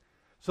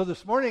So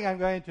this morning I'm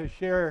going to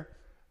share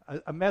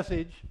a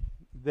message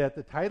that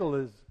the title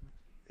is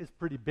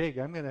pretty big.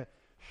 I'm going to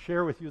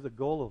share with you the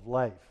goal of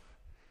life.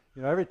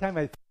 You know, every time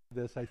I think of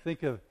this, I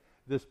think of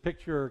this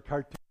picture or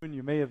cartoon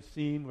you may have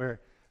seen where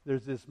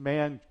there's this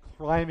man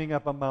climbing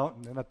up a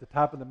mountain, and at the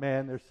top of the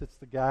man there sits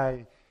the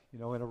guy, you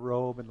know, in a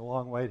robe and the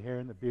long white hair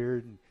and the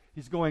beard, and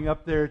he's going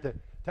up there to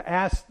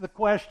ask the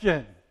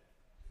question,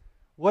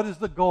 what is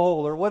the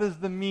goal, or what is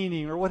the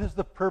meaning, or what is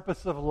the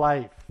purpose of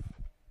life?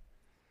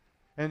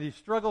 And he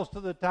struggles to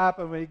the top,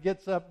 and when he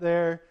gets up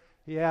there,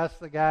 he asks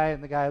the guy,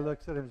 and the guy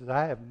looks at him and says,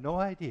 I have no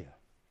idea.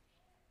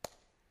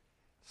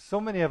 So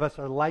many of us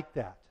are like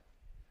that.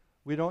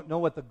 We don't know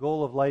what the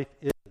goal of life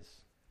is.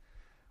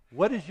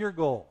 What is your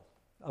goal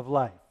of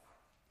life?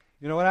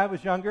 You know, when I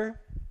was younger,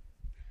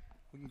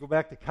 we can go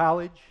back to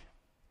college.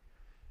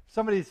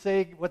 Somebody would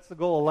say, what's the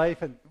goal of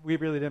life? And we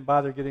really didn't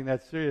bother getting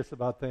that serious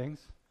about things.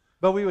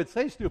 But we would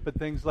say stupid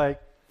things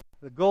like,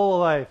 the goal of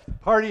life,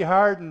 party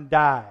hard and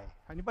die.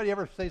 Anybody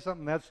ever say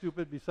something that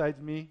stupid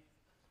besides me?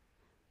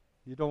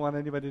 You don't want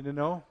anybody to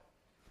know?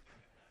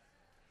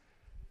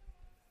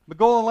 My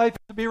goal in life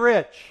is to be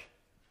rich.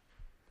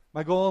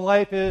 My goal in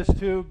life is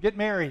to get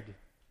married.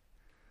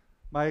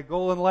 My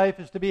goal in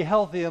life is to be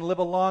healthy and live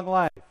a long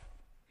life.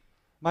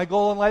 My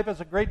goal in life is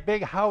a great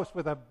big house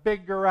with a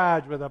big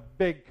garage with a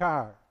big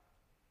car.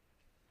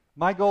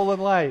 My goal in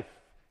life,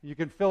 you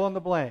can fill in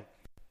the blank.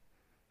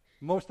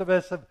 Most of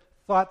us have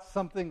thought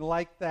something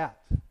like that.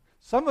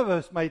 Some of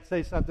us might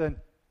say something,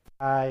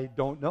 I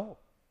don't know.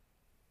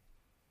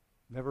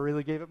 Never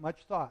really gave it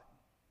much thought.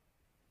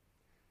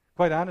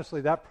 Quite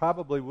honestly, that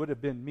probably would have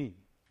been me.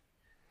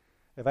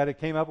 If I'd have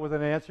came up with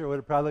an answer, it would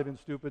have probably been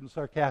stupid and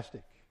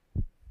sarcastic.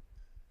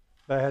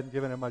 But I hadn't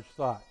given it much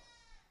thought.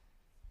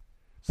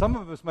 Some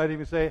of us might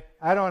even say,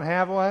 I don't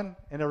have one,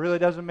 and it really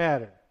doesn't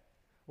matter.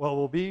 What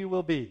will be,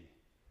 will be.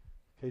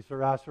 Que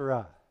sera,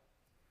 sera.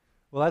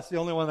 Well, that's the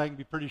only one I can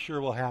be pretty sure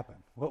will happen.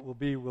 What will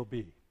be,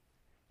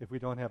 if we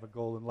don't have a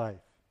goal in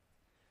life.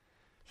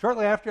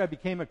 Shortly after I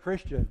became a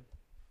Christian,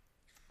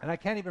 and I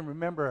can't even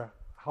remember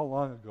how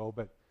long ago,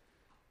 but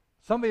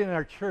somebody in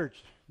our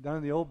church down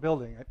in the old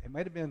building, it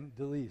might have been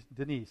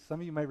Denise, some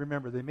of you might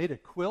remember, they made a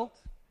quilt,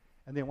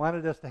 and they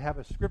wanted us to have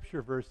a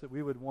scripture verse that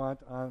we would want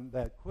on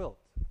that quilt.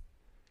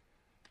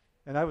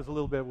 And I was a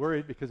little bit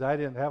worried because I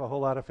didn't have a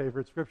whole lot of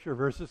favorite scripture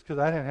verses because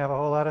I didn't have a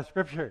whole lot of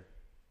scripture.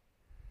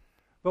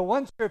 But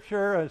one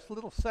scripture, a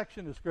little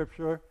section of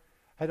scripture,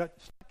 had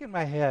stuck in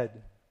my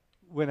head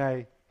when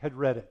I had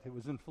read it. It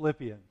was in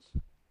Philippians.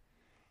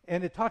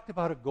 And it talked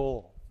about a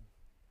goal.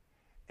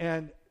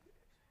 And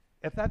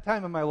at that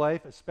time in my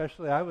life,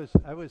 especially, I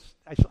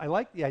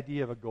liked the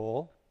idea of a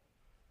goal.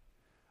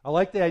 I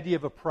liked the idea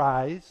of a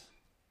prize.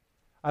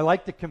 I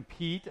liked to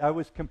compete. I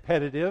was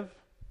competitive.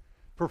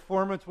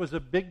 Performance was a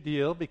big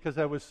deal because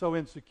I was so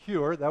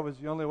insecure. That was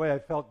the only way I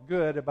felt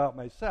good about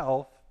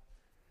myself.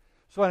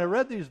 So when I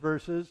read these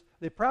verses,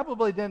 they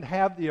probably didn't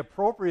have the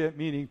appropriate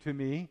meaning to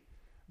me,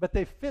 but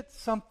they fit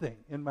something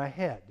in my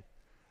head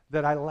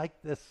that I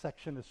liked this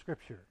section of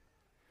Scripture.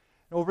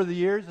 Over the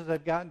years, as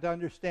I've gotten to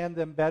understand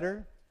them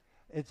better,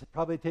 it's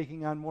probably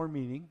taking on more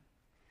meaning.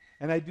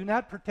 And I do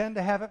not pretend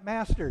to have it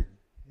mastered.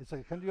 It's a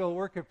continual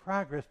work in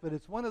progress, but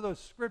it's one of those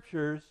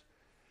scriptures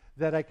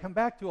that I come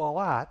back to a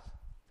lot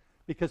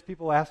because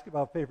people ask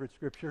about favorite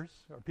scriptures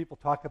or people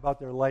talk about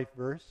their life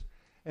verse.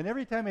 And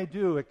every time I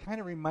do, it kind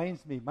of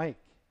reminds me,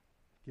 Mike,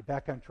 get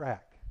back on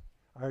track.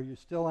 Are you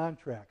still on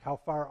track? How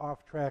far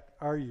off track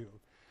are you?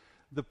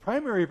 The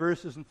primary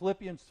verse is in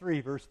Philippians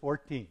 3, verse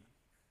 14.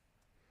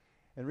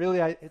 And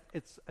really,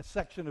 it's a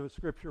section of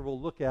Scripture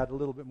we'll look at a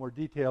little bit more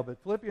detail.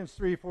 But Philippians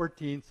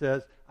 3:14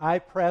 says, I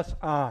press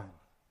on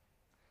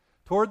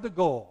toward the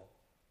goal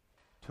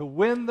to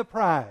win the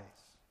prize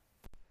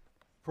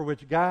for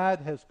which God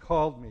has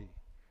called me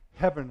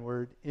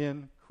heavenward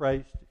in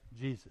Christ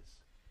Jesus.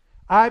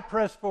 I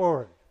press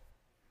forward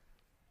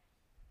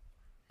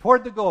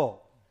toward the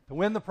goal to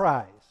win the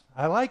prize.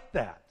 I like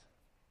that.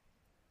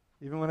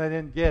 Even when I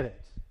didn't get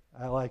it,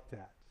 I like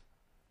that.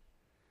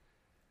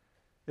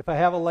 If I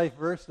have a life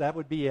verse, that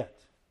would be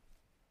it.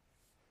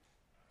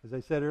 As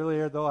I said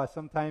earlier, though,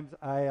 sometimes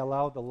I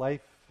allow the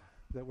life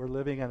that we're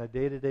living on a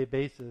day-to-day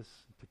basis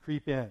to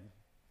creep in.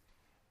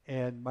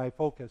 And my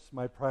focus,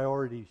 my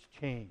priorities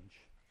change.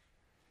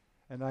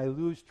 And I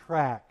lose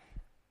track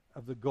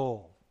of the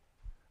goal.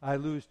 I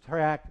lose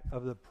track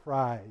of the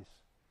prize.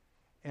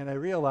 And I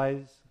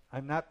realize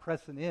I'm not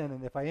pressing in,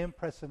 and if I am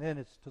pressing in,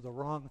 it's to the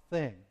wrong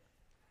thing.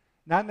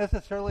 Not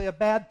necessarily a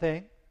bad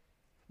thing,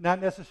 not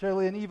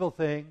necessarily an evil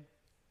thing,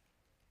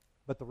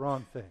 but the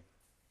wrong thing.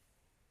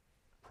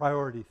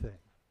 Priority thing.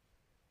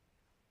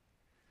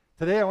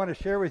 Today I want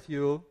to share with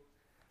you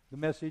the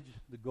message,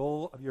 the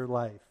goal of your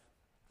life,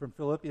 from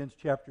Philippians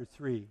chapter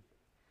 3.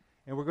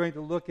 And we're going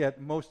to look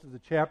at most of the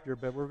chapter,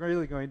 but we're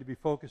really going to be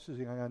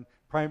focusing on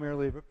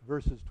primarily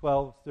verses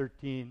 12,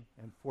 13,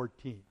 and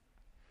 14.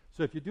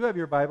 So if you do have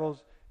your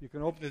Bibles, you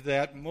can open to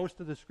that. Most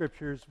of the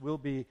scriptures will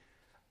be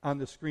on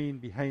the screen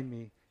behind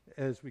me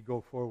as we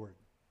go forward.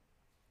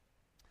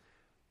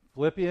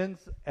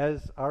 Philippians,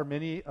 as are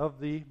many of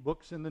the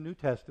books in the New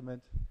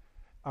Testament,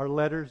 are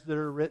letters that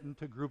are written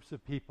to groups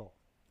of people.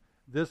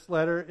 This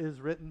letter is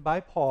written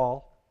by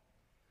Paul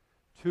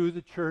to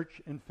the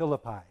church in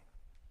Philippi.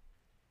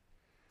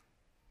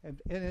 And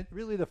it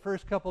really, the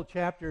first couple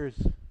chapters,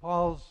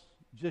 Paul's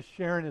just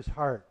sharing his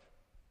heart.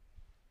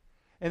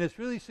 And it's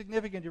really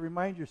significant to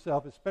remind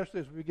yourself, especially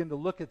as we begin to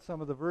look at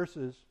some of the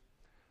verses,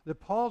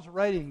 that Paul's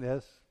writing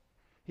this.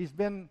 He's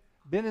been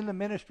in the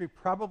ministry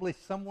probably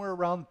somewhere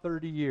around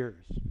 30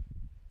 years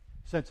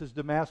since his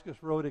Damascus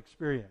Road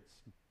experience,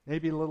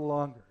 maybe a little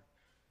longer.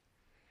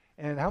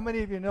 And how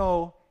many of you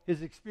know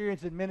his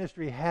experience in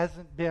ministry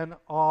hasn't been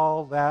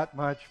all that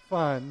much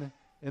fun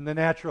in the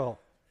natural?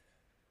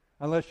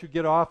 Unless you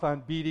get off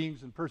on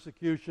beatings and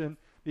persecution,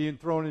 being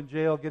thrown in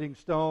jail, getting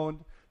stoned,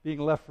 being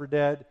left for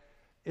dead.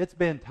 It's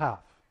been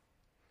tough.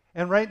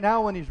 And right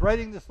now, when he's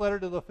writing this letter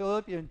to the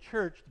Philippian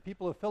church, the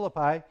people of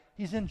Philippi,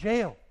 he's in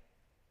jail.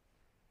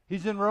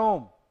 He's in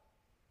Rome.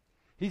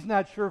 He's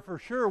not sure for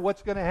sure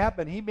what's going to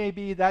happen. He may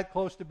be that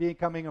close to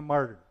becoming a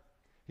martyr.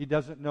 He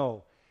doesn't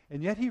know.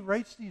 And yet he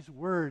writes these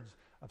words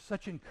of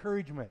such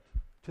encouragement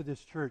to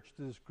this church,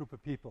 to this group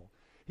of people.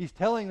 He's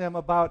telling them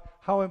about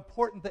how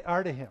important they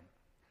are to him,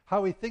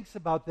 how he thinks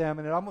about them,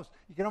 and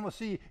you can almost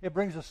see it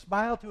brings a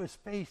smile to his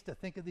face to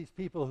think of these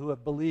people who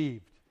have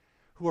believed,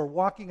 who are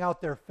walking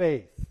out their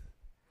faith,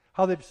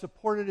 how they've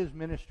supported his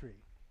ministry,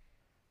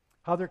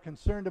 how they're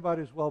concerned about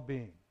his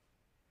well-being.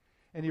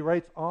 And he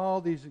writes all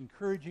these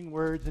encouraging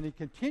words, and he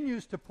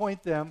continues to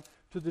point them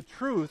to the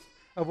truth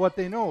of what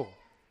they know.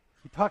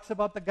 He talks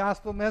about the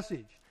gospel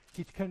message.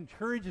 He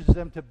encourages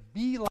them to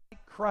be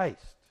like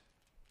Christ.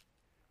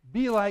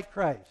 Be like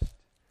Christ.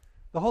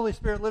 The Holy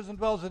Spirit lives and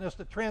dwells in us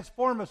to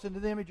transform us into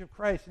the image of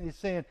Christ. And he's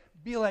saying,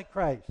 be like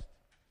Christ.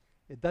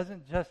 It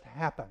doesn't just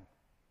happen.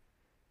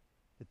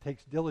 It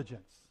takes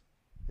diligence.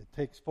 It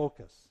takes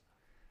focus.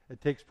 It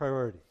takes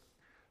priority.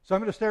 So I'm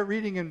going to start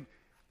reading in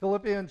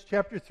Philippians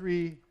chapter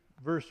 3,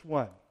 verse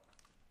 1.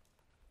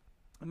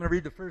 I'm going to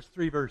read the first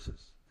 3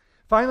 verses.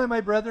 Finally,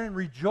 my brethren,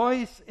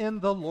 rejoice in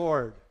the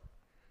Lord.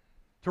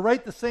 To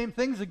write the same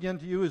things again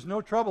to you is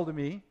no trouble to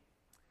me,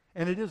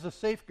 and it is a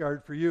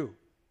safeguard for you.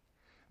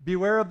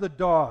 Beware of the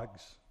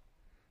dogs.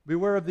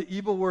 Beware of the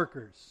evil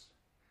workers.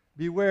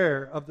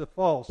 Beware of the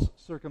false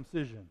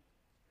circumcision.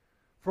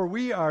 For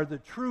we are the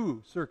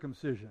true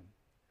circumcision,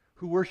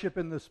 who worship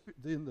in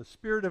the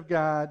Spirit of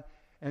God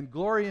and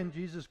glory in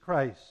Jesus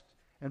Christ,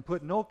 and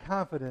put no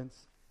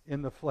confidence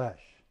in the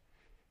flesh.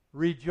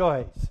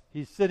 Rejoice.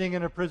 He's sitting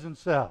in a prison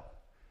cell.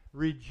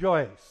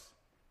 Rejoice.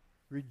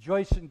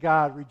 Rejoice in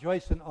God.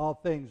 Rejoice in all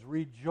things.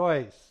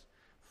 Rejoice.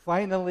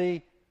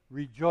 Finally,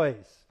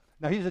 rejoice.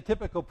 Now, he's a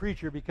typical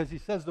preacher because he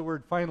says the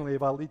word finally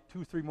about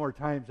 2-3 more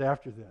times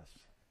after this.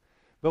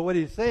 But what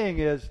he's saying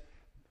is,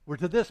 we're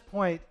to this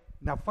point,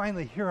 now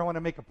finally here I want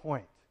to make a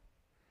point.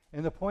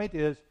 And the point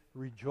is,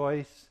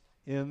 rejoice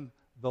in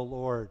the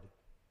Lord.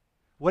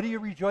 What do you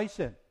rejoice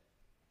in?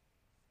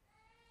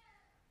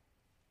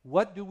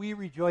 What do we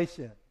rejoice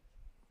in?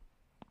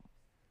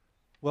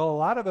 Well, a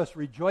lot of us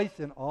rejoice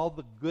in all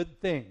the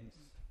good things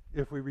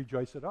if we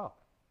rejoice at all.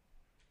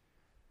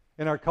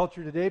 In our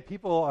culture today,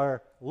 people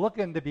are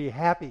looking to be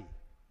happy.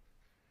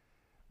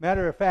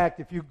 Matter of fact,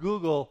 if you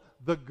Google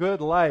the good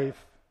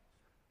life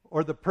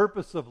or the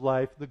purpose of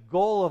life, the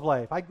goal of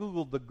life, I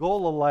Googled the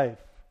goal of life,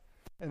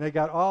 and they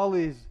got all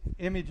these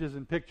images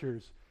and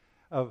pictures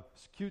of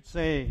cute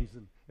sayings.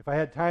 And if I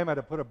had time, I'd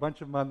have put a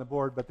bunch of them on the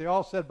board, but they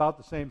all said about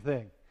the same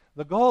thing.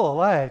 The goal of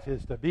life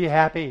is to be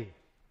happy.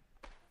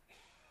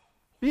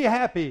 Be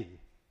happy.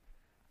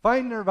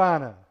 Find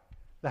nirvana,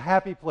 the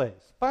happy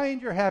place.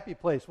 Find your happy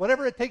place.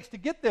 Whatever it takes to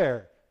get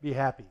there, be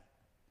happy.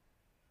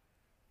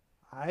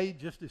 I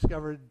just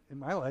discovered in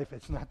my life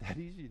it's not that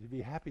easy to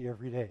be happy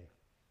every day.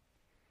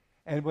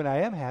 And when I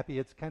am happy,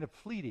 it's kind of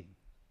fleeting.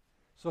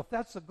 So if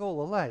that's the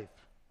goal of life,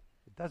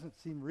 it doesn't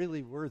seem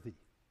really worthy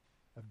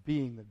of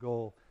being the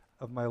goal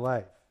of my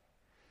life.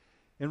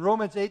 In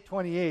Romans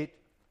 8:28,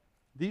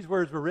 these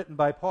words were written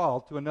by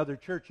Paul to another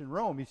church in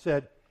Rome. He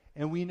said,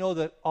 and we know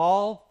that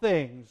all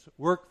things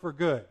work for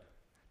good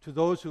to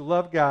those who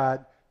love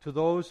God, to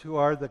those who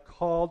are the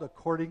called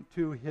according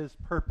to his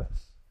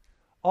purpose.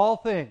 All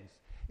things.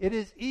 It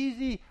is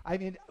easy. I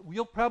mean,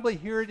 you'll probably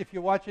hear it if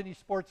you watch any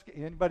sports.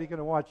 Anybody going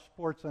to watch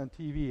sports on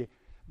TV?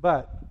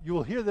 But you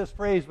will hear this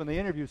phrase when they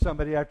interview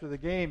somebody after the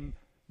game,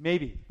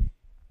 maybe.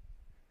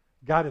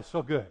 God is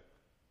so good.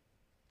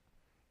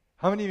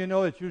 How many of you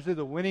know it's usually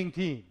the winning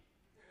team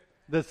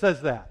that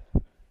says that?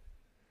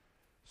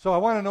 So I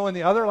want to know, in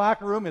the other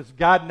locker room, is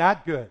God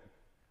not good?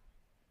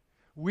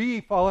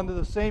 We fall into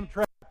the same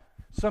trap.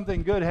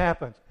 Something good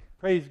happens.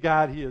 Praise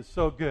God, he is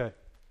so good.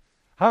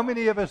 How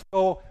many of us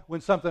go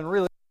when something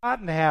really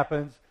rotten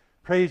happens,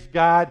 praise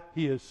God,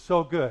 he is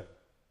so good?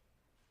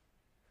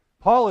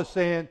 Paul is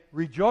saying,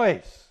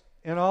 rejoice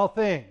in all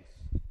things.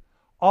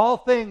 All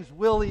things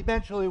will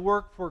eventually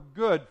work for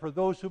good for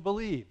those who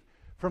believe.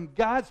 From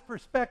God's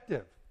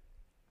perspective.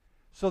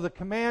 So the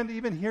command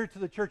even here to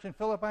the church in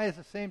Philippi is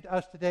the same to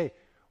us today.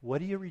 what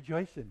do you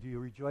rejoice in? Do you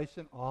rejoice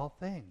in all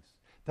things?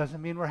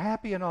 Doesn't mean we're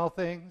happy in all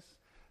things.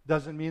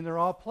 Doesn't mean they're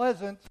all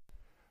pleasant.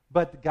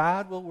 But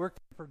God will work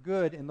for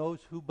good in those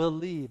who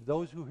believe,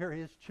 those who are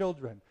his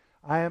children.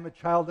 I am a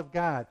child of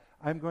God.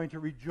 I'm going to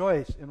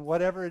rejoice in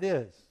whatever it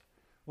is.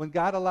 When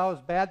God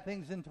allows bad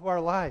things into our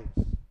lives,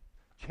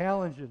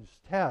 challenges,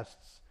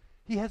 tests,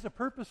 he has a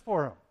purpose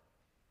for them.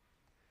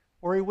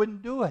 Or he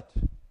wouldn't do it.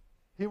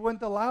 He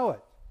wouldn't allow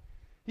it.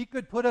 He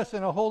could put us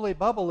in a holy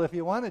bubble if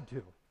he wanted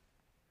to.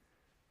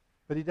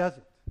 But he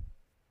doesn't.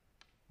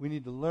 We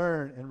need to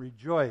learn and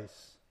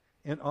rejoice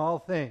in all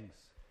things.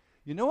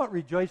 You know what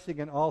rejoicing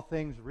in all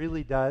things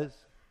really does?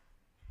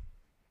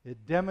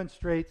 It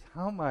demonstrates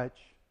how much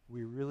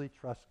we really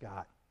trust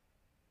God.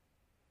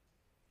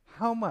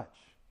 How much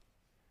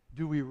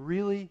do we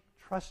really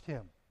trust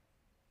him?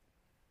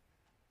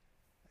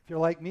 If you're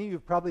like me,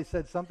 you've probably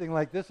said something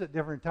like this at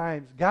different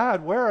times.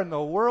 God, where in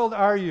the world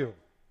are you?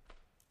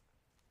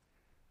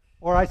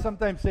 Or I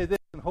sometimes say this,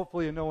 and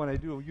hopefully you know when I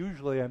do.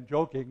 Usually I'm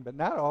joking, but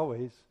not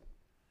always.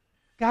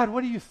 God,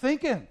 what are you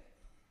thinking?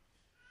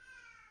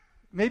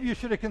 Maybe you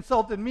should have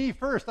consulted me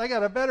first. I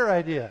got a better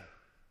idea.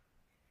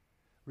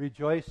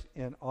 Rejoice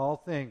in all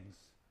things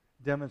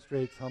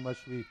demonstrates how much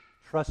we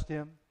trust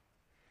him.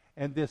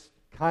 And this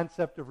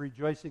concept of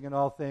rejoicing in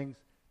all things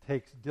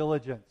takes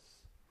diligence.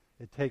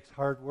 It takes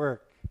hard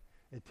work.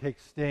 It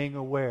takes staying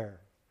aware.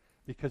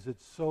 Because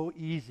it's so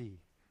easy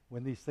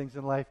when these things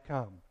in life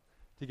come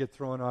to get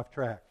thrown off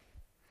track.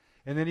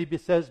 And then he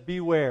says,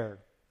 beware.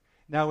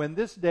 Now, in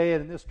this day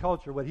and in this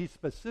culture, what he's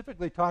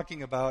specifically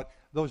talking about,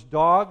 those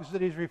dogs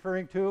that he's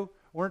referring to,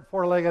 weren't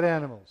four-legged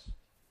animals.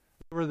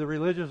 They were the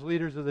religious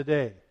leaders of the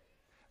day.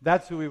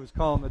 That's who he was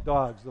calling the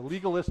dogs, the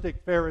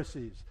legalistic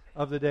Pharisees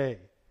of the day.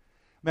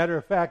 Matter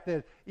of fact,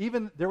 that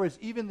there was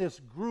even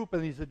this group,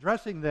 and he's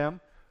addressing them,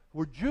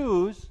 were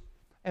Jews,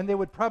 and they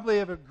would probably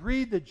have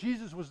agreed that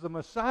Jesus was the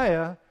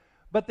Messiah,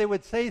 but they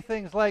would say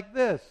things like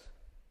this: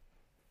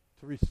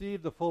 to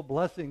receive the full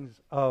blessings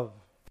of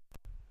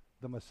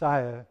the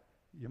Messiah,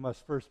 you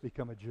must first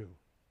become a Jew.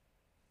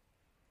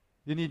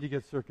 You need to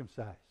get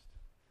circumcised.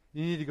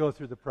 You need to go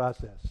through the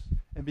process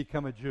and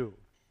become a Jew.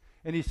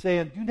 And he's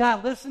saying, do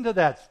not listen to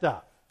that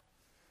stuff.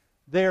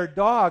 They are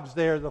dogs.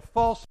 They are the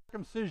false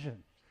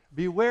circumcision.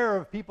 Beware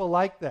of people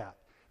like that.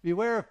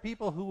 Beware of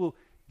people who will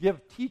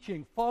give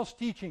teaching, false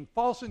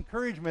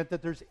encouragement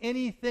that there's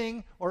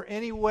anything or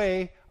any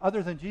way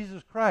other than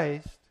Jesus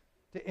Christ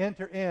to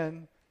enter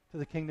in to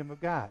the kingdom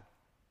of God.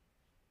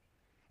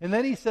 And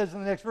then he says in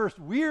the next verse,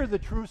 we are the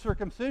true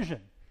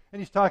circumcision.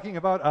 And he's talking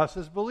about us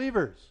as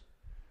believers.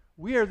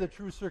 We are the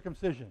true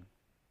circumcision.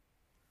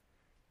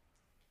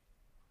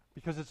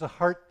 Because it's a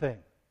heart thing.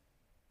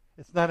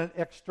 It's not an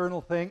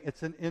external thing,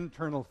 it's an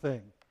internal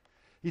thing.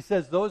 He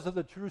says those are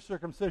the true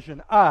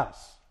circumcision,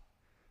 us.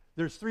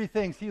 There's three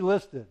things he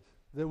listed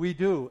that we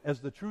do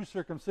as the true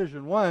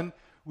circumcision. One,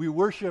 we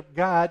worship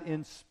God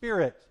in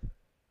spirit.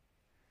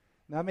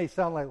 Now, that may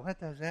sound like, what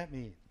does that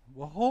mean?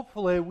 Well,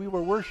 hopefully we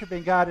were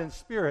worshiping God in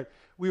spirit.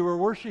 We were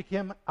worshiping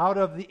him out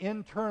of the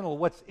internal,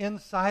 what's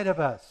inside of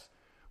us.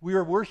 We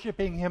are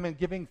worshiping him and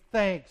giving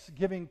thanks,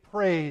 giving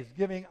praise,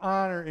 giving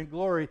honor and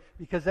glory,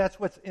 because that's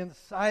what's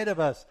inside of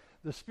us.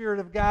 The Spirit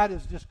of God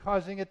is just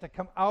causing it to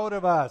come out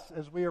of us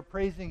as we are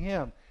praising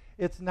him.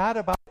 It's not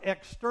about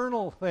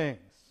external things.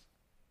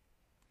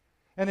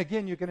 And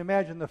again, you can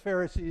imagine the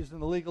Pharisees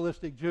and the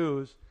legalistic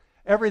Jews,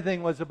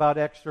 everything was about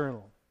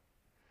external.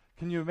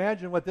 Can you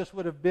imagine what this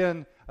would have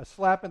been, a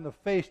slap in the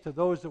face to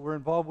those that were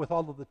involved with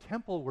all of the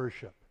temple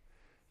worship?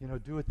 You know,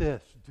 do it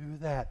this, do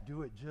that,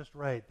 do it just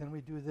right. Then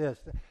we do this.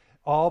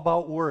 All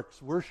about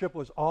works. Worship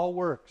was all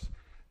works.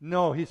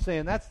 No, he's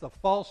saying that's the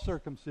false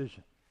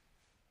circumcision.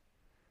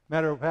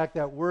 Matter of fact,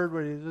 that word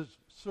where it is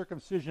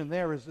circumcision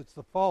there is it's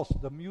the false,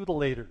 the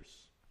mutilators.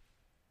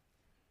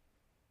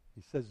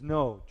 He says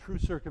no, true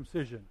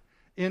circumcision,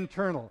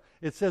 internal.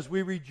 It says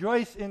we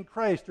rejoice in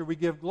Christ, or we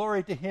give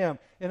glory to him.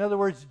 In other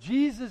words,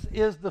 Jesus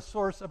is the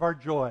source of our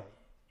joy.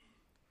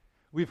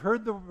 We've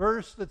heard the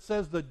verse that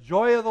says, the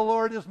joy of the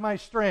Lord is my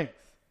strength.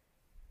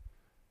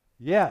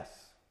 Yes,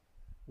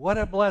 what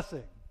a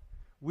blessing.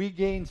 We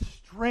gain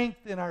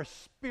strength in our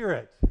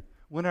spirit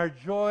when our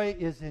joy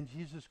is in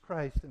Jesus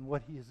Christ and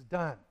what he has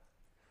done.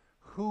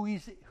 Who he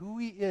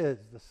is,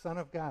 the Son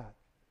of God,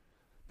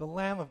 the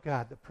Lamb of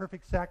God, the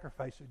perfect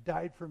sacrifice who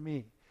died for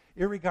me.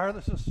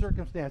 Irregardless of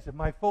circumstance, if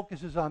my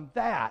focus is on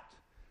that,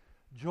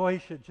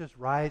 joy should just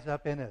rise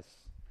up in us.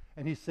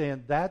 And he's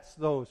saying that's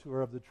those who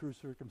are of the true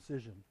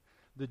circumcision.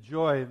 The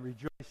joy and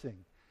rejoicing.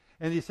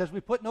 And he says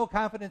we put no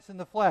confidence in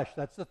the flesh.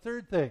 That's the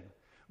third thing.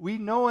 We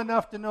know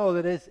enough to know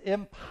that it's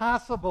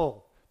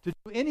impossible to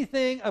do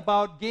anything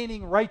about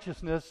gaining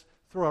righteousness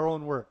through our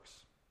own works.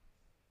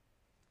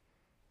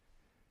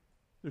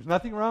 There's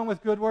nothing wrong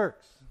with good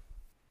works.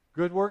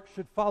 Good works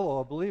should follow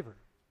a believer.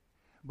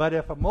 But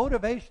if a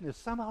motivation is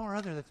somehow or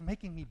other that's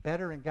making me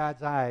better in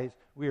God's eyes,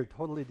 we are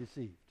totally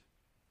deceived.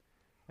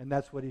 And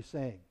that's what he's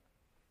saying.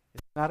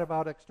 It's not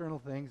about external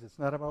things. It's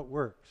not about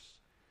works.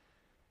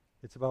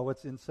 It's about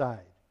what's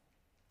inside.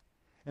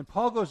 And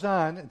Paul goes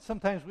on, and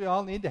sometimes we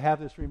all need to have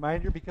this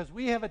reminder because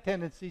we have a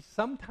tendency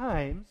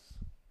sometimes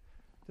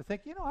to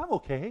think, I'm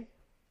okay.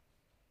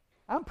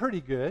 I'm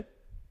pretty good.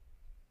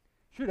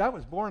 Shoot, I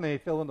was born a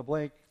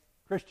fill-in-the-blank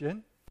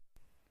Christian.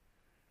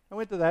 I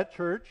went to that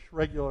church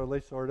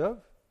regularly, sort of.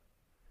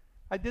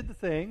 I did the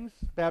things,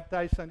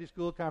 baptized, Sunday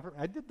school, conference.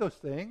 I did those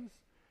things.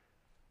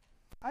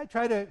 I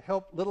try to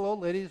help little old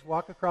ladies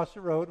walk across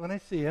the road when I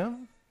see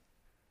them.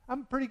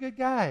 I'm a pretty good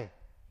guy.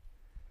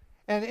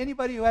 And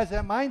anybody who has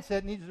that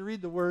mindset needs to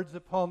read the words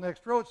that Paul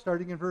next wrote,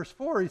 starting in verse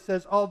 4. He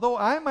says, although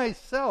I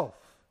myself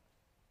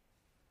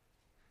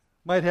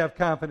might have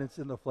confidence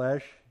in the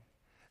flesh,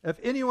 if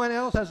anyone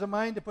else has a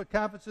mind to put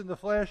confidence in the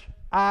flesh,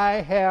 I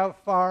have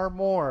far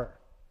more.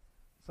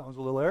 Sounds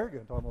a little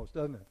arrogant almost,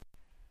 doesn't it?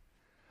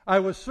 I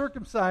was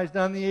circumcised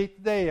on the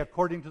 8th day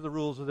according to the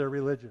rules of their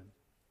religion.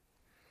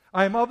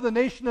 I am of the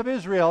nation of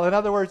Israel. In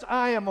other words,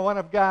 I am one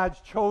of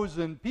God's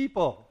chosen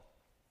people.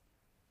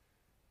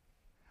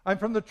 I'm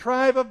from the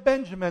tribe of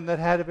Benjamin that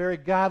had a very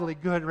godly,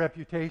 good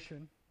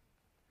reputation.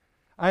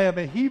 I am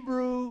a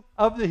Hebrew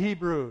of the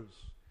Hebrews.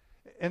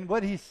 And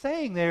what he's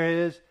saying there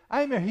is,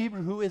 I'm a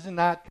Hebrew who is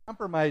not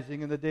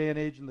compromising in the day and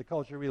age and the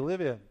culture we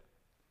live in.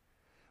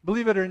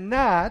 Believe it or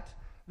not,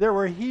 there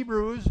were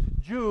Hebrews,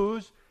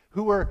 Jews,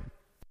 who were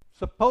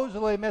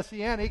supposedly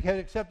messianic, had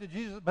accepted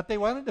Jesus, but they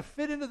wanted to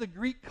fit into the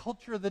Greek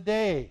culture of the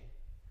day.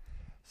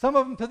 Some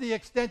of them to the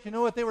extent, you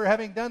know what they were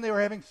having done? They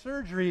were having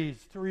surgeries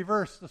to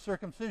reverse the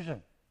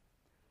circumcision,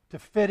 to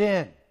fit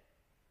in.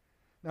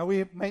 Now,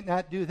 we might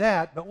not do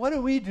that, but what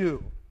do we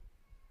do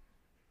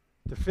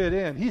to fit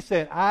in? He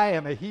said, I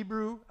am a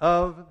Hebrew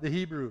of the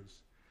Hebrews.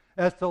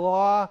 As to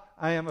law,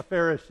 I am a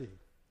Pharisee.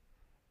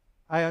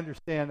 I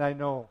understand, I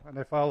know, and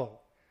I follow.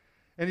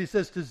 And he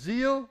says, to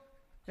zeal,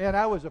 man,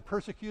 I was a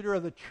persecutor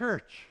of the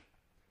church.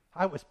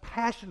 I was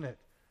passionate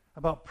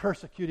about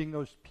persecuting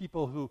those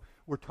people who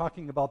were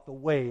talking about the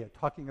way,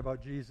 talking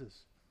about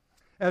Jesus.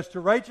 As to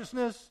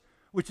righteousness,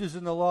 which is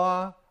in the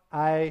law,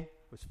 I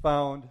was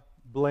found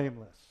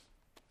blameless.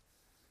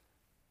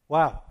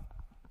 Wow.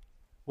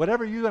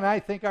 Whatever you and I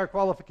think our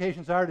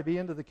qualifications are to be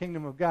into the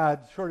kingdom of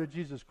God, short of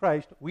Jesus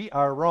Christ, we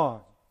are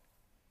wrong.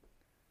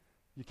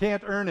 You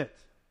can't earn it.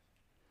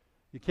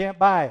 You can't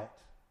buy it.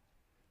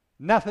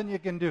 Nothing you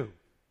can do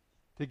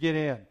to get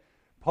in.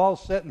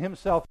 Paul's setting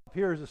himself up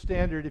here as a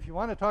standard. If you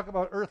want to talk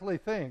about earthly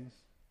things,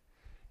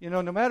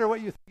 no matter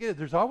what you think it is,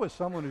 there's always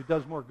someone who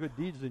does more good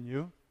deeds than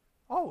you.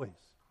 Always.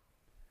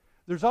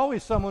 There's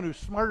always someone who's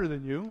smarter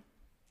than you,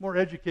 more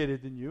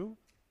educated than you.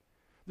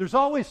 There's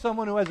always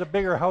someone who has a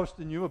bigger house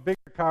than you, a bigger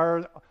car,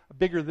 a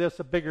bigger this,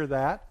 a bigger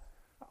that.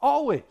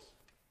 Always.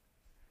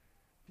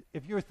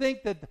 If you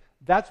think that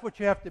that's what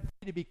you have to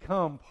be to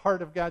become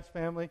part of God's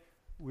family,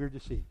 we're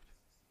deceived.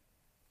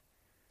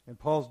 And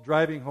Paul's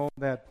driving home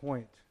that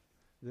point,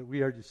 that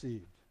we are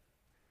deceived.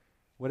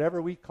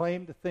 Whatever we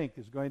claim to think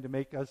is going to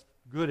make us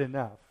good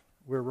enough,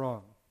 we're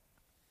wrong.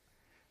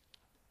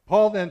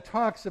 Paul then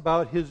talks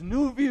about his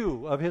new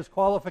view of his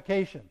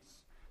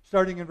qualifications,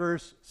 starting in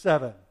verse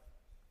 7.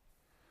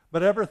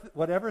 But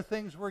whatever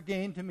things were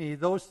gained to me,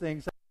 those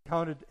things I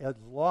counted as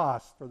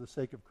loss for the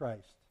sake of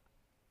Christ.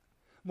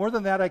 More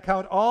than that, I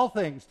count all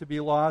things to be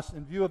lost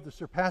in view of the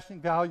surpassing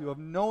value of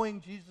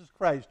knowing Jesus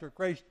Christ, or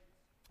Christ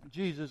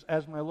Jesus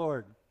as my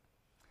Lord,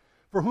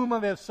 for whom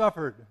I have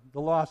suffered the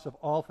loss of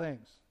all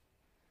things.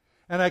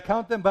 And I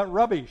count them but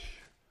rubbish,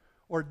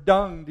 or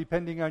dung,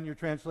 depending on your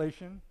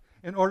translation,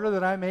 in order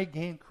that I may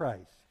gain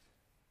Christ,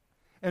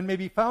 and may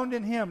be found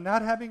in him,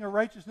 not having a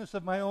righteousness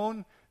of my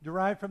own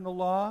derived from the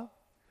law,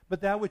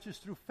 but that which is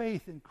through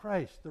faith in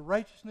Christ, the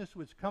righteousness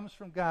which comes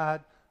from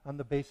God on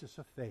the basis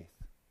of faith,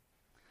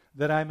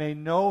 that I may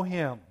know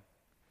him,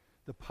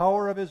 the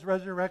power of his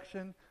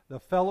resurrection, the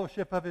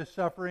fellowship of his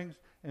sufferings,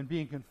 and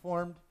being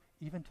conformed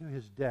even to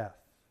his death,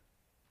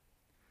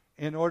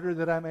 in order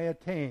that I may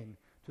attain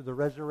to the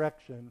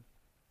resurrection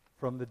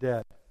from the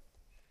dead.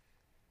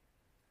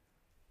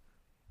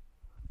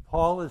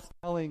 Paul is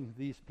telling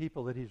these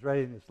people that he's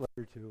writing this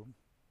letter to,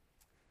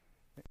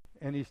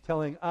 and he's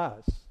telling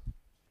us,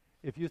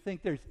 if you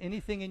think there's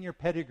anything in your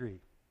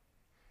pedigree,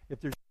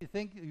 if you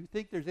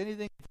think there's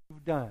anything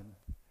you've done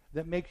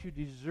that makes you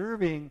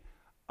deserving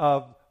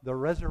of the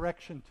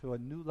resurrection to a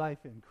new life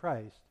in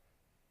Christ,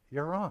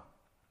 you're wrong.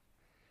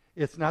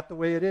 It's not the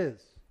way it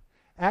is.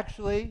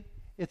 Actually,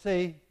 it's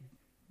a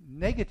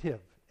negative,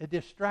 a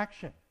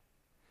distraction.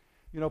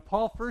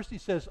 Paul first, he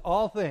says,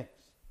 all things.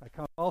 I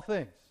count all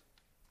things.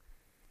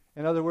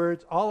 In other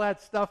words, all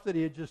that stuff that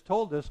he had just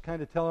told us,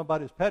 kind of tell him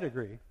about his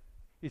pedigree,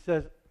 he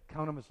says,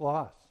 count them as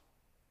loss.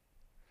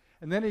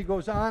 And then he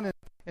goes on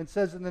and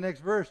says in the next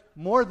verse,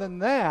 more than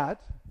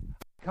that,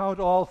 count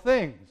all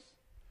things.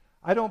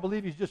 I don't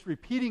believe he's just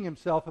repeating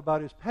himself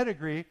about his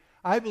pedigree.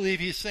 I believe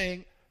he's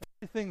saying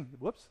everything,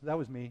 that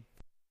was me.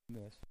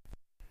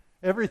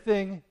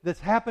 Everything that's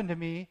happened to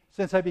me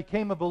since I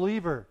became a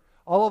believer,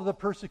 all of the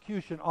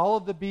persecution, all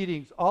of the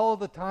beatings, all of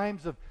the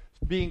times of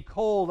being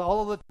cold,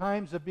 all of the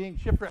times of being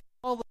shipwrecked,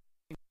 all the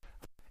things,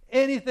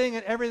 anything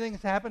and everything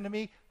that's happened to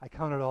me, I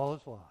count it all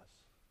as loss.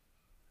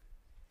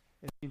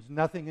 It means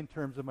nothing in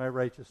terms of my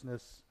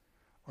righteousness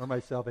or my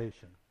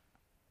salvation.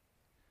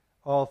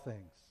 All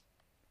things.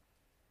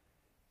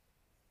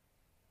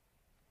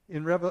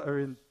 In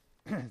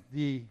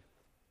the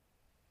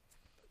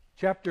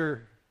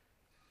chapter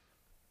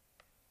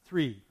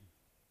 3,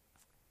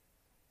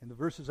 in the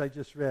verses I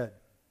just read,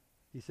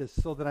 he says,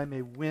 so that I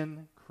may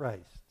win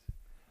Christ,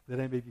 that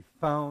I may be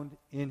found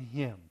in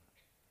him,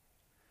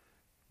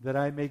 that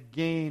I may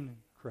gain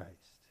Christ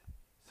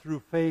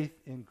through faith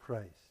in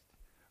Christ.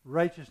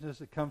 Righteousness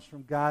that comes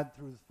from God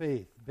through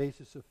faith,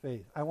 basis of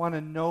faith. I want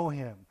to know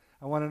him.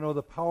 I want to know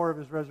the power of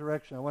his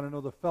resurrection. I want to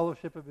know the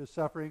fellowship of his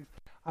sufferings.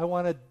 I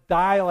want to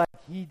die like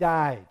he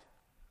died.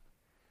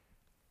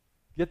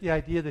 Get the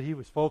idea that he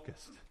was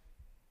focused.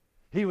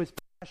 He was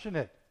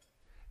passionate.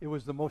 It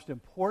was the most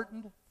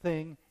important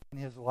thing in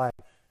his life.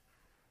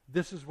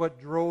 This is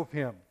what drove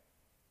him,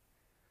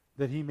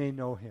 that he may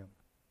know him.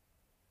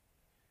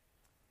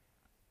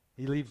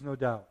 He leaves no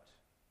doubt.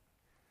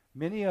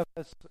 Many of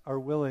us are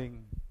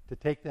willing to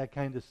take that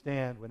kind of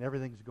stand when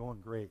everything's going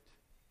great.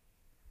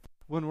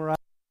 When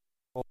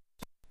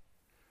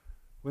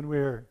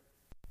we're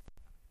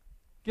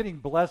getting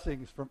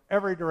blessings from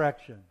every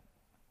direction.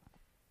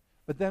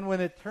 But then when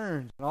it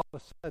turns, and all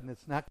of a sudden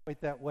it's not quite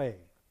that way,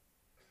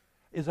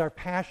 is our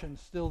passion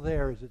still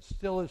there? Is it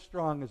still as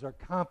strong? Is our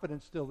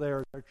confidence still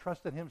there? Is our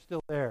trust in him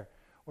still there?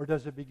 Or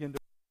does it begin to...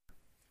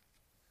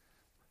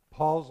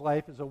 Paul's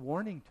life is a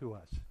warning to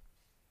us.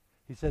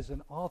 He says,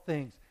 in all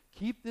things,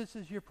 keep this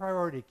as your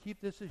priority.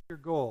 Keep this as your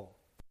goal.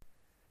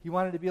 He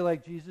wanted to be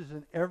like Jesus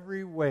in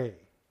every way,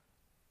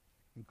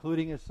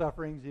 including his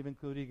sufferings, even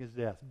including his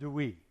death. Do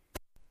we?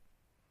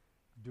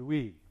 Do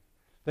we?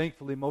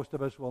 Thankfully, most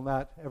of us will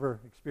not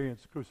ever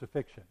experience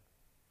crucifixion.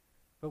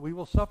 But we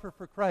will suffer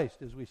for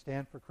Christ as we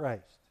stand for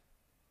Christ.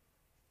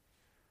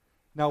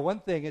 Now, one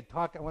thing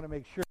I want to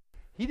make sure,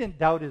 he didn't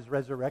doubt his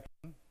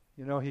resurrection.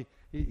 You know, he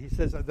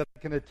says that I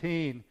can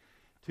attain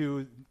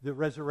to the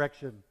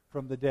resurrection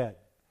from the dead.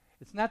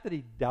 It's not that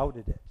he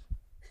doubted it.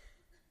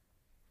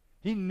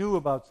 He knew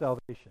about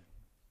salvation.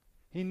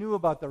 He knew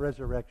about the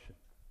resurrection.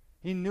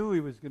 He knew he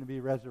was going to be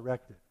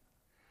resurrected.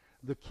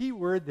 The key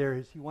word there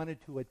is he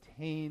wanted to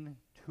attain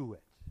to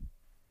it.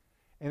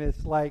 And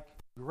it's like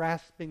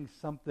grasping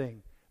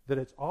something that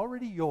it's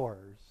already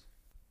yours,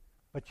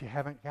 but you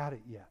haven't got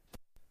it yet.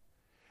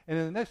 And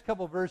in the next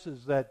couple of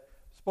verses that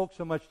spoke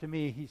so much to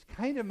me, he's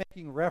kind of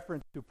making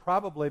reference to,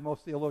 probably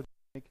most theologians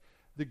think,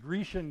 the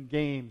Grecian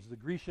games, the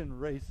Grecian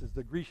races,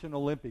 the Grecian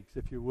Olympics,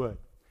 if you would.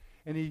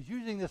 And he's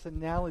using this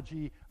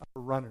analogy of a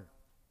runner.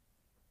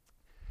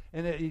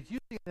 And he's using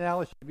an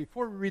analogy,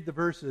 before we read the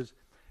verses,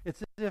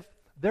 it's as if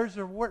there's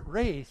a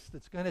race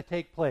that's going to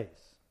take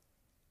place.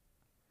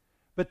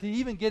 But to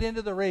even get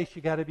into the race,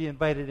 you got to be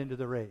invited into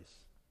the race.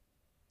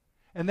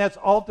 And that's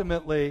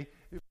ultimately,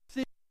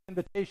 seeking an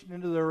invitation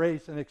into the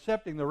race and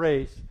accepting the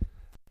race,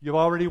 you've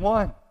already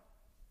won.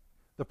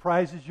 The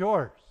prize is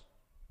yours.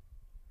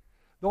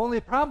 The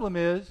only problem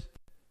is,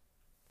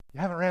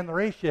 you haven't ran the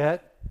race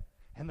yet,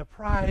 and the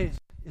prize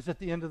is at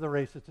the end of the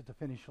race. It's at the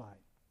finish line.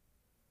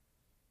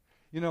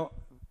 You know,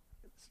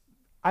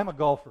 I'm a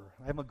golfer.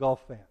 I'm a golf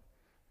fan.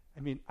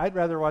 I mean, I'd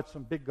rather watch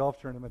some big golf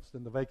tournaments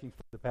than the Vikings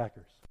play the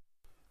Packers.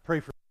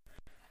 Pray for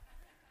me.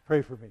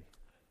 Pray for me.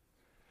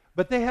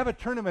 But they have a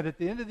tournament at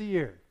the end of the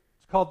year.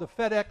 It's called the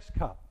FedEx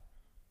Cup.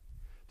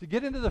 To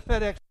get into the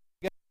FedEx Cup,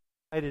 you get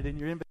invited, and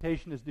your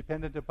invitation is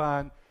dependent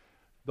upon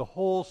the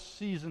whole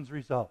season's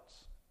results.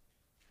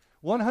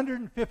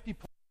 150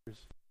 players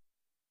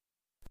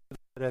for the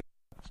FedEx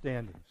Cup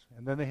standings,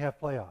 and then they have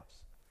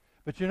playoffs.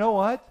 But you know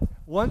what?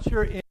 Once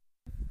you're in,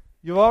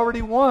 you've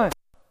already won.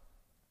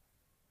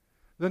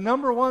 The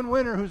number one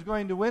winner who's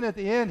going to win at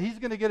the end, he's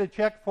going to get a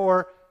check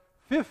for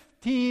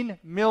 $15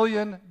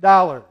 million.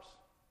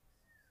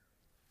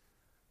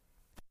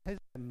 Isn't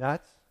that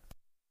nuts?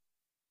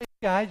 The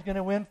guy's going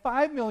to win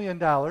 $5 million.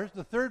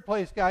 The third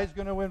place guy's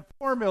going to win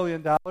 $4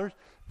 million,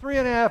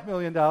 $3.5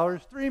 million,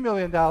 $3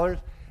 million.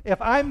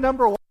 If I'm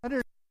number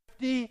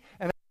 150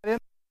 and I get in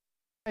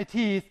my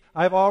teeth,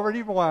 I've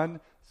already won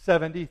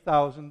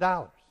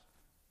 $70,000.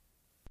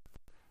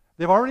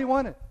 They've already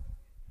won it.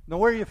 Now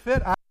where you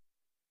fit,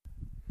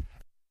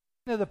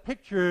 the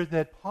picture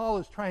that Paul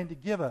is trying to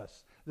give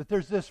us, that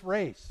there's this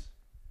race,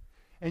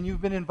 and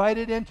you've been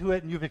invited into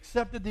it, and you've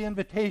accepted the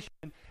invitation,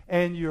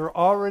 and you're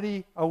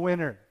already a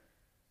winner.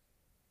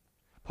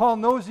 Paul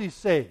knows he's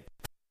saved.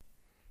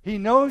 He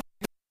knows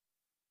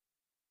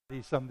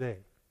he's someday.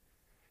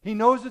 He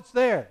knows it's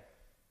there.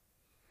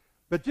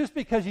 But just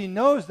because he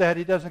knows that,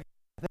 he doesn't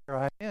go, there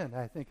I am.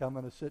 I think I'm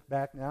going to sit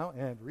back now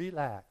and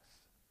relax.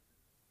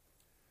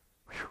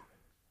 Whew.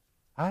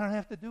 I don't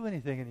have to do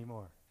anything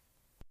anymore.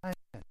 I'm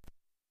in.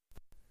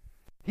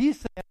 He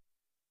said,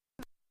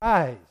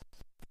 prize.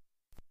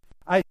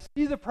 I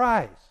see the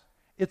prize.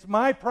 It's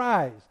my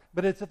prize,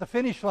 but it's at the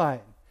finish line.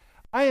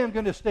 I am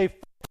going to stay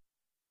focused,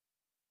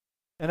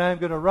 and I'm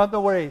going to run the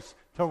race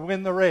to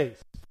win the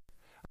race.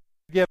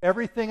 Give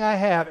everything I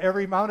have,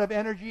 every amount of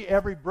energy,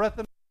 every breath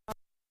of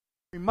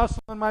every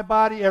muscle in my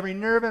body, every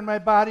nerve in my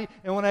body,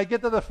 and when I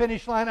get to the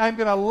finish line, I'm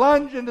going to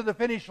lunge into the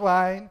finish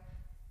line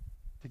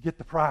to get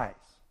the prize.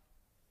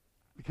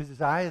 Because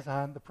his eye is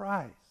on the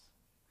prize.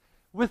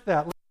 With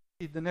that, let's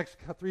read the next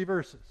 3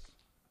 verses.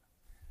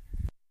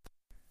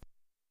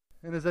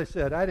 And as I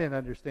said, I didn't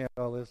understand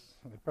all this.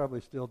 I probably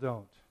still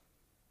don't.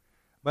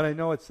 But I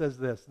know it says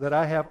this, that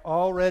I have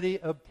already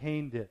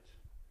obtained it.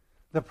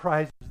 The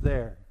prize is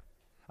there.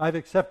 I've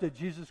accepted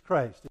Jesus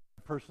Christ as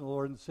my personal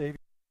Lord and Savior.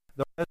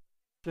 The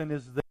resurrection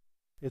is there.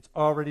 It's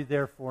already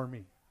there for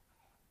me.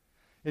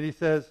 And he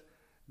says,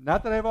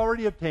 not that I've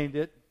already obtained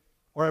it,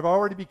 or I've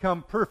already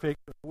become perfect,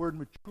 the word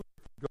mature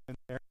go in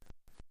there,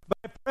 but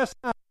I press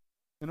on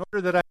in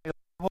order that I may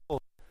lay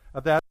hold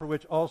of that for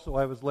which also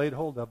I was laid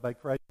hold of by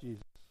Christ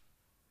Jesus.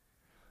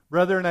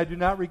 Brethren, I do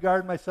not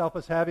regard myself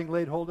as having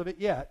laid hold of it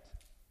yet,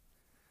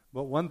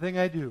 but one thing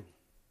I do,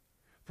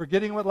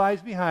 forgetting what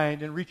lies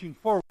behind and reaching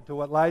forward to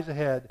what lies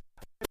ahead,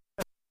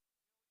 the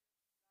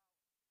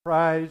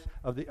prize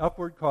of the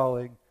upward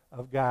calling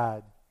of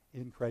God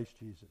in Christ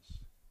Jesus.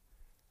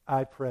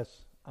 I press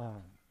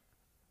on.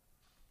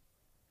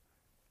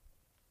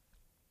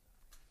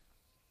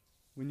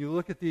 When you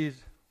look at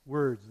these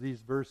words,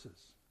 these verses,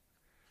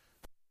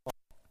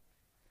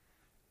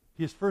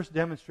 he is first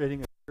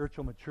demonstrating a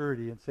spiritual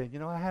maturity and saying,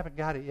 I haven't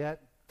got it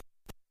yet.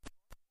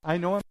 I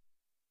know I'm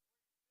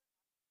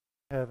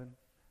in heaven.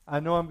 I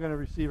know I'm going to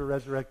receive a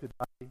resurrected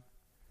body.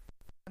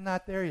 I'm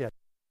not there yet.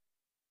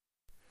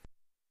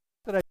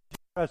 That I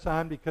press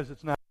on because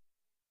it's not.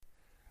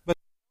 But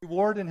the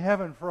reward in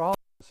heaven for all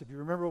of us, if you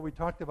remember what we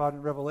talked about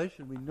in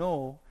Revelation, we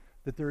know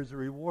that there is a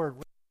reward.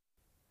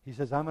 He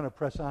says, I'm going to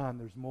press on.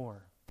 There's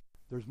more.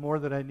 There's more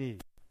that I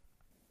need.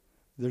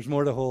 There's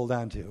more to hold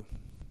on to.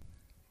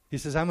 He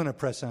says, I'm going to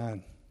press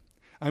on.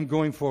 I'm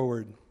going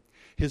forward.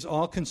 His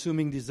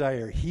all-consuming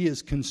desire. He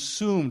is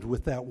consumed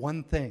with that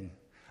one thing.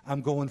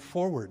 I'm going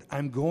forward.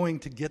 I'm going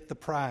to get the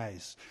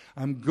prize.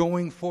 I'm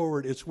going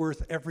forward. It's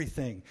worth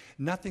everything.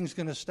 Nothing's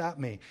going to stop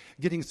me.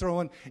 Getting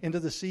thrown into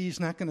the sea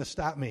is not going to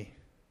stop me.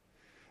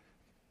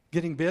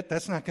 Getting bit,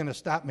 that's not going to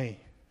stop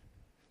me.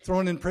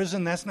 Thrown in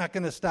prison, that's not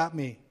going to stop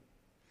me.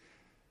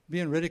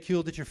 Being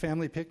ridiculed at your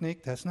family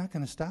picnic, that's not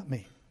going to stop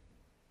me.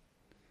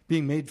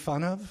 Being made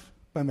fun of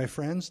by my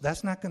friends,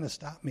 that's not going to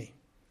stop me.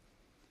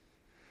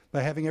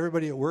 By having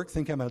everybody at work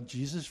think I'm a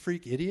Jesus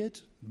freak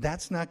idiot,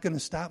 that's not going to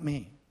stop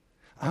me.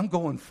 I'm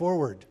going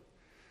forward.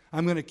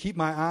 I'm going to keep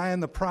my eye on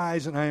the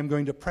prize, and I am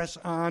going to press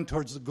on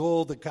towards the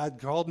goal that God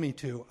called me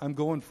to. I'm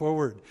going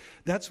forward.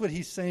 That's what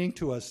he's saying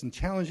to us and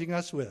challenging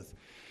us with.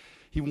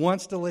 He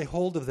wants to lay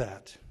hold of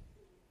that.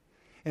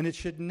 And it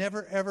should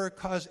never, ever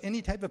cause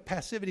any type of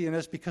passivity in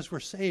us because we're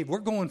saved. We're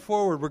going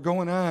forward. We're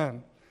going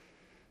on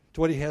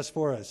to what he has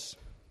for us,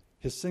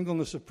 his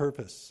singleness of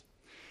purpose.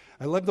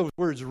 I love those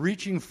words,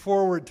 reaching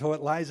forward to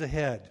what lies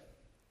ahead.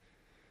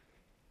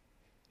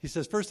 He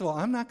says, first of all,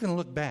 I'm not going to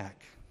look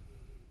back.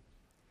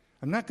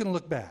 I'm not going to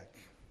look back.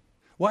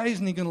 Why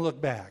isn't he going to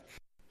look back?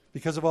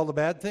 Because of all the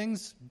bad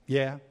things?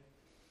 Yeah.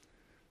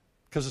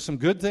 Because of some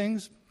good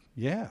things?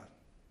 Yeah.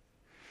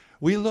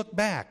 We look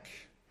back.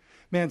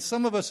 Man,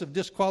 some of us have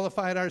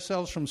disqualified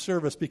ourselves from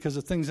service because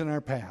of things in our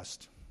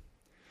past.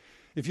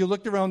 If you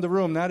looked around the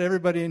room, not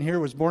everybody in here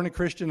was born a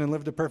Christian and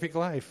lived a perfect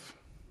life.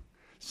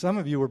 Some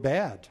of you were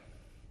bad.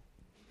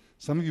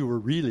 Some of you were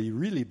really,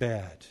 really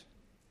bad.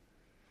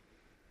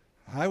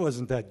 I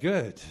wasn't that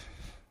good.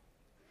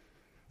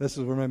 This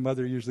is where my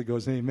mother usually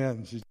goes,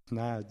 amen. She just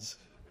nods.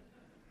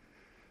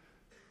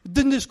 It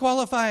didn't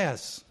disqualify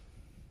us.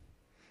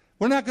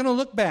 We're not going to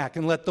look back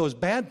and let those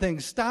bad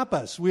things stop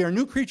us. We are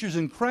new creatures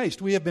in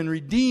Christ. We have been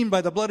redeemed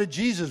by the blood of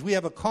Jesus. We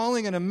have a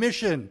calling and a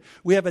mission.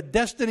 We have a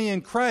destiny in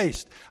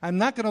Christ. I'm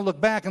not going to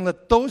look back and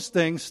let those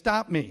things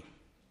stop me.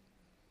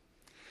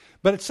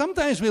 But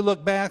sometimes we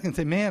look back and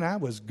say, man, I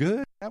was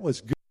good. That was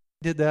good.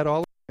 I did that all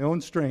on my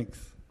own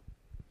strength.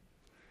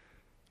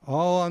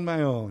 All on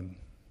my own.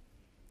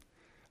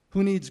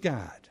 Who needs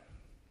God?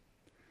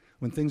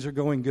 When things are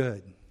going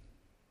good.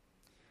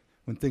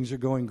 When things are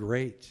going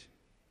great.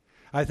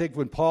 I think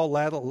when Paul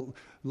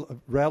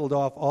rattled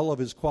off all of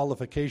his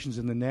qualifications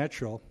in the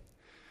natural,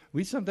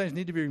 we sometimes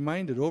need to be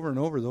reminded over and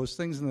over those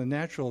things in the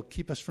natural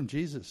keep us from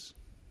Jesus.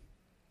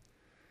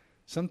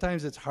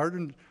 Sometimes it's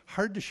hard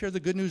to share the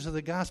good news of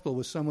the gospel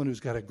with someone who's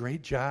got a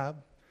great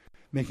job,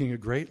 making a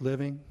great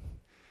living,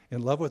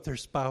 in love with their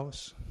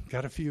spouse,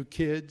 got a few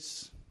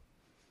kids.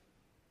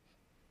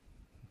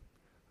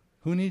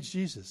 Who needs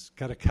Jesus?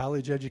 Got a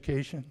college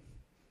education,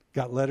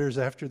 got letters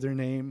after their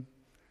name.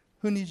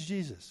 Who needs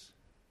Jesus?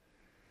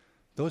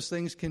 Those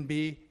things can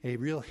be a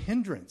real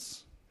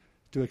hindrance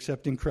to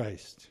accepting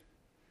Christ.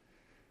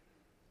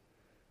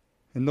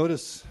 And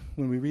notice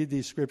when we read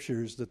these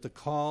scriptures that the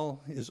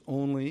call is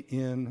only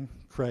in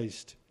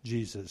Christ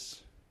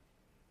Jesus.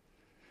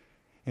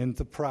 And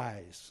the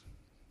prize.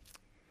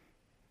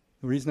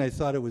 The reason I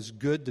thought it was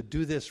good to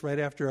do this right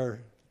after our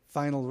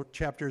final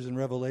chapters in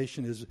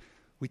Revelation is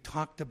we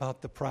talked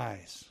about the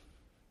prize.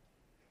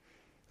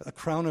 A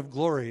crown of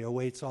glory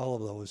awaits all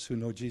of those who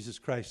know Jesus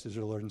Christ as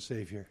their Lord and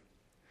Savior.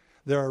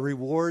 There are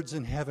rewards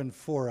in heaven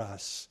for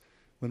us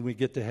when we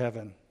get to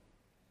heaven.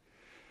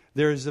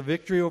 There is a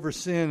victory over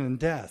sin and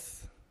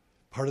death,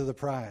 part of the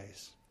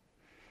prize.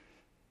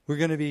 We're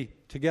going to be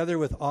together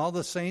with all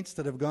the saints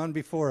that have gone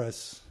before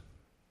us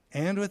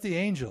and with the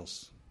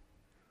angels.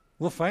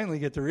 We'll finally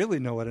get to really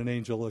know what an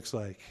angel looks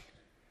like.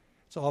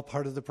 It's all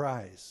part of the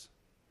prize.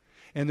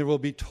 And there will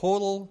be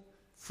total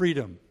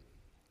freedom.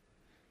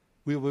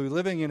 We will be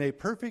living in a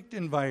perfect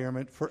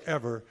environment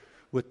forever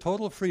with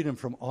total freedom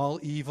from all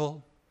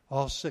evil,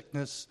 all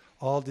sickness,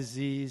 all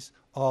disease,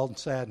 all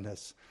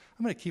sadness.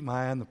 I'm going to keep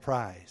my eye on the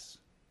prize.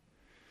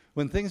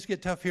 When things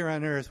get tough here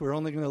on earth, we're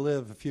only going to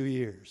live a few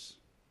years.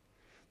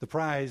 The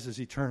prize is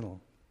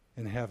eternal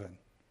in heaven.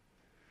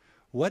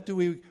 What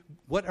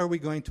are we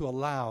going to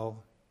allow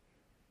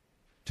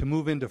to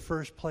move into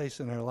first place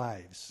in our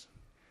lives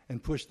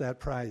and push that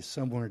prize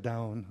somewhere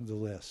down the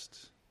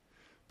list?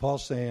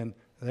 Paul's saying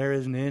there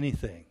isn't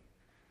anything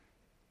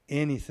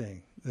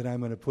that I'm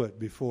going to put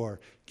before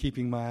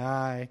keeping my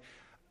eye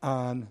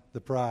on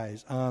the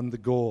prize, on the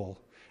goal,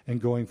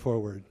 and going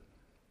forward.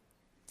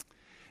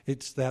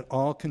 It's that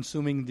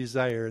all-consuming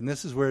desire, and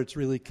this is where it's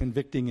really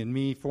convicting in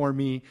me, for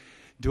me.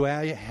 Do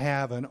I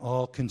have an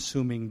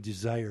all-consuming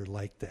desire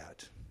like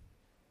that?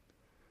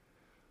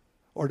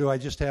 Or do I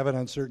just have it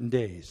on certain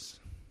days?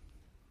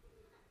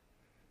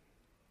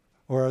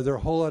 Or are there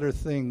a lot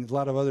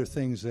of other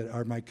things that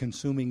are my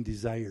consuming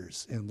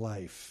desires in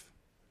life?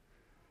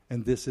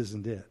 And this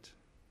isn't it.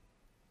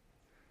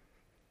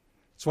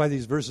 That's why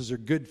these verses are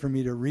good for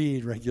me to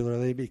read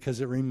regularly, because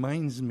it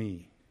reminds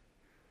me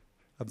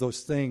of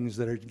those things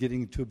that are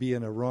getting to be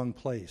in a wrong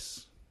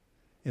place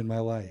in my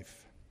life.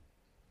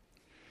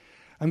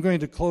 I'm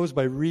going to close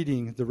by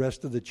reading the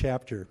rest of the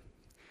chapter.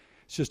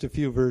 It's just a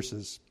few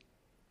verses.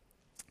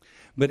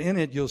 But in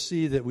it, you'll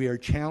see that we are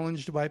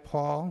challenged by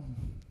Paul,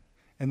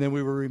 and then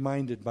we were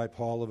reminded by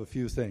Paul of a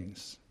few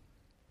things.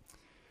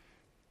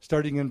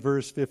 Starting in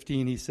verse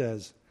 15, he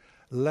says,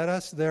 "Let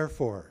us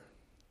therefore,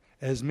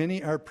 as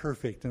many are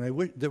perfect," and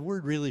the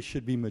word really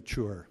should be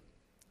mature.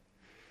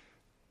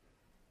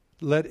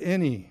 Let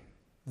us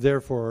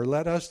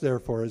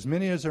therefore, as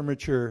many as are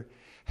mature,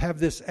 have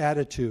this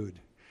attitude.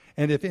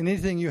 And if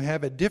anything you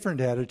have a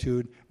different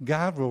attitude,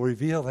 God will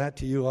reveal that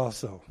to you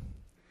also.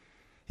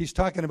 He's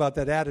talking about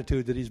that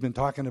attitude that he's been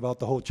talking about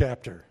the whole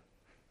chapter.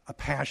 A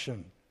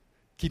passion,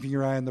 keeping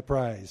your eye on the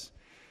prize.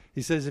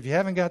 He says, if you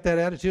haven't got that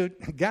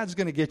attitude, God's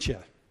going to get you.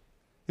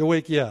 He'll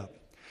wake you up.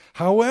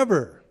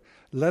 However,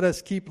 let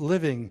us keep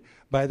living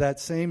by that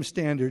same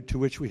standard to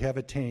which we have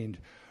attained.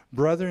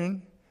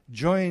 Brethren,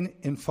 join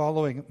in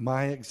following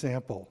my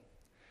example,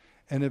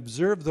 and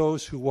observe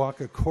those who walk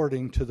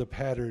according to the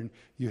pattern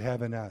you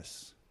have in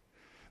us.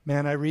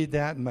 Man, I read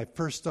that, and my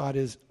first thought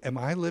is, am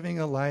I living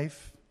a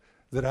life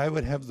that I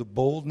would have the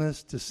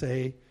boldness to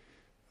say,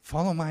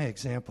 follow my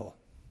example?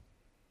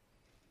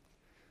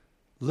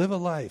 Live a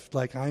life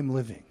like I'm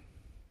living.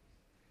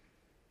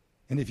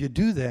 And if you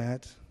do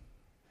that,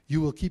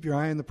 you will keep your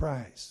eye on the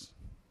prize.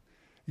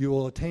 You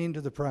will attain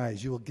to the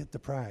prize. You will get the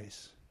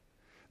prize.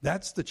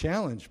 That's the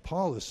challenge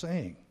Paul is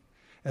saying.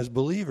 As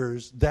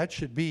believers, that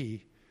should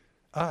be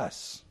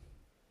us.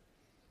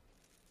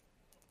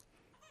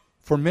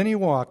 For many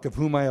walk, of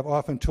whom I have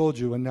often told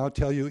you, and now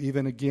tell you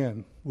even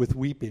again with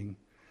weeping,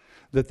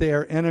 that they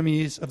are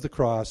enemies of the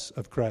cross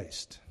of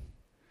Christ,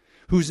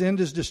 whose end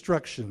is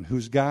destruction,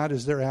 whose God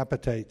is their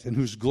appetite, and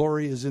whose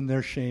glory is in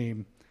their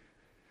shame,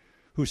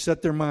 who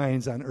set their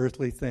minds on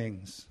earthly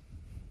things.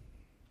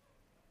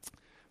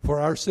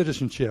 For our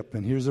citizenship,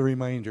 and here's a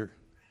reminder,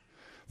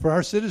 for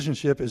our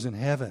citizenship is in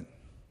heaven,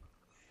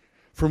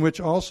 from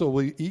which also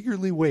we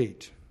eagerly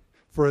wait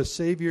for a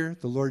Savior,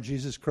 the Lord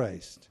Jesus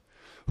Christ,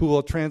 who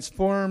will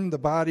transform the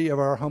body of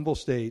our humble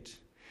state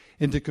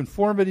into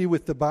conformity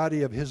with the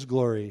body of his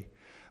glory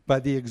by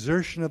the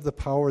exertion of the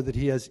power that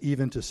he has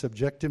even to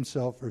subject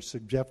himself or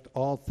subject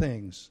all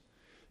things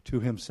to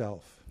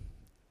himself.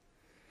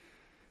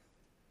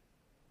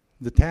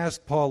 The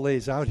task Paul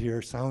lays out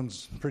here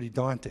sounds pretty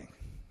daunting,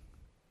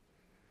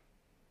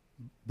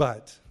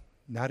 but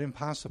not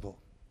impossible.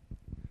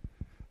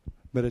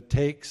 But it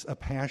takes a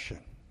passion.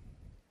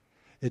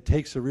 It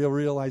takes a real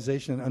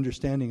realization and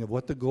understanding of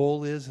what the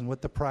goal is and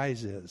what the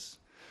prize is,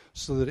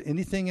 so that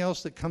anything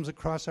else that comes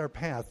across our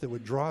path that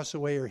would draw us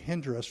away or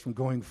hinder us from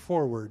going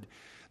forward,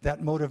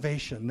 that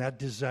motivation, that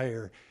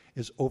desire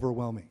is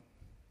overwhelming.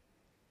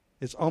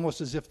 It's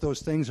almost as if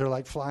those things are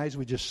like flies.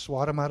 We just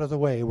swat them out of the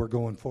way. We're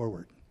going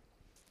forward.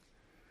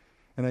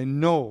 And I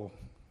know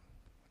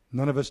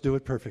none of us do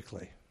it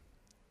perfectly.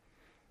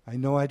 I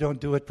know I don't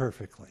do it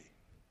perfectly.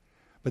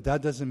 But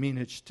that doesn't mean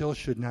it still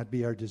should not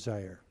be our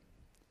desire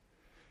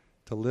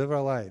to live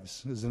our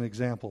lives as an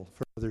example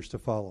for others to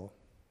follow.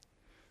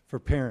 For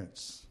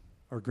parents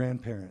or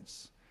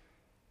grandparents,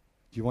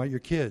 do you want your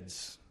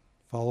kids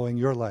following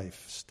your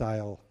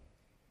lifestyle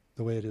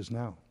the way it is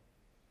now?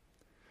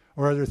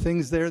 Or are there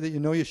things there that you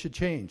know you should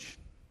change?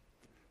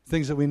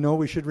 Things that we know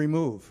we should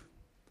remove?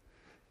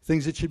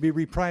 Things that should be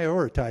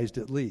reprioritized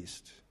at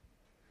least?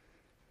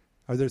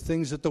 Are there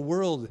things that the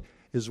world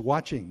is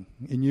watching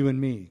in you and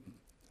me,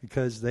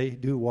 because they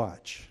do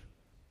watch.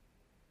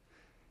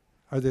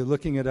 Are they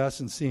looking at us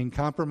and seeing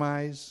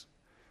compromise,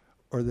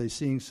 or are they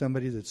seeing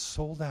somebody that's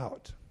sold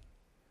out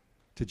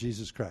to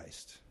Jesus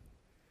Christ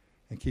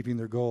and keeping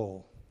their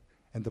goal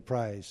and the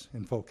prize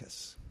in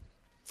focus?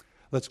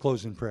 Let's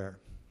close in prayer.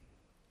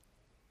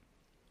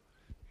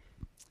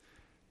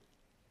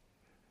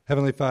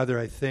 Heavenly Father,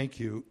 I thank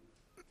you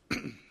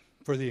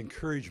for the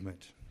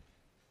encouragement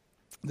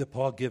that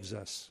Paul gives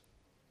us.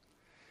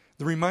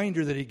 The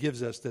reminder that he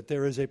gives us that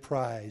there is a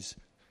prize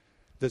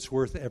that's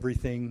worth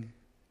everything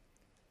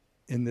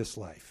in this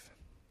life.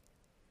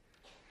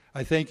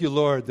 I thank you,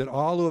 Lord, that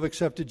all who have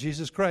accepted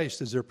Jesus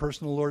Christ as their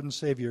personal Lord and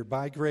Savior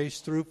by grace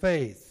through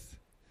faith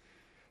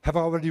have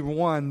already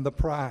won the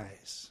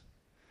prize.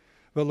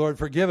 But Lord,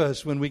 forgive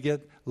us when we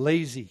get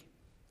lazy.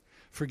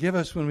 Forgive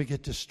us when we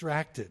get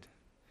distracted.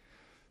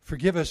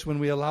 Forgive us when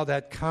we allow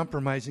that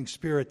compromising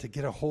spirit to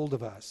get a hold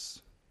of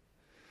us.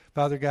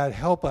 Father God,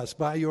 help us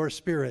by your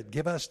Spirit.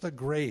 Give us the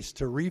grace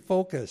to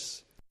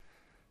refocus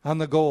on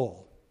the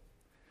goal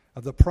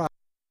of the prize,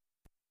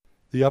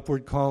 the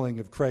upward calling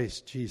of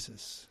Christ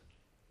Jesus.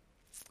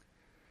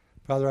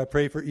 Father, I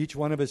pray for each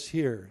one of us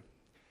here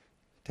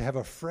to have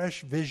a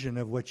fresh vision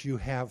of what you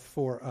have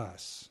for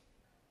us.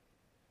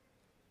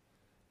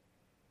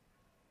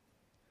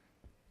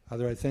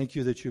 Father, I thank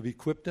you that you've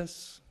equipped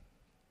us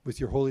with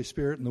your Holy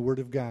Spirit and the Word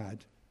of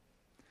God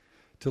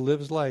to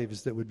live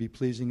lives that would be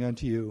pleasing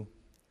unto you,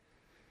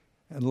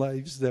 and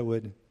lives that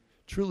would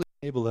truly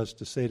enable us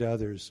to say to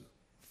others,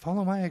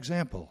 follow my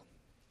example.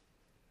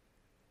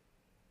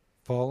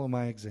 Follow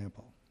my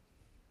example.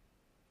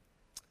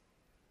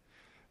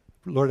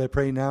 Lord, I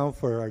pray now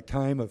for our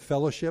time of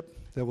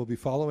fellowship that will be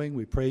following.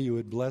 We pray you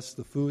would bless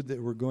the food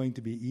that we're going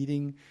to be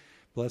eating,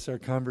 bless our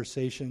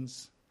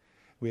conversations.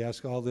 We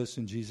ask all this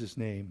in Jesus'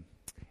 name.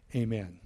 Amen.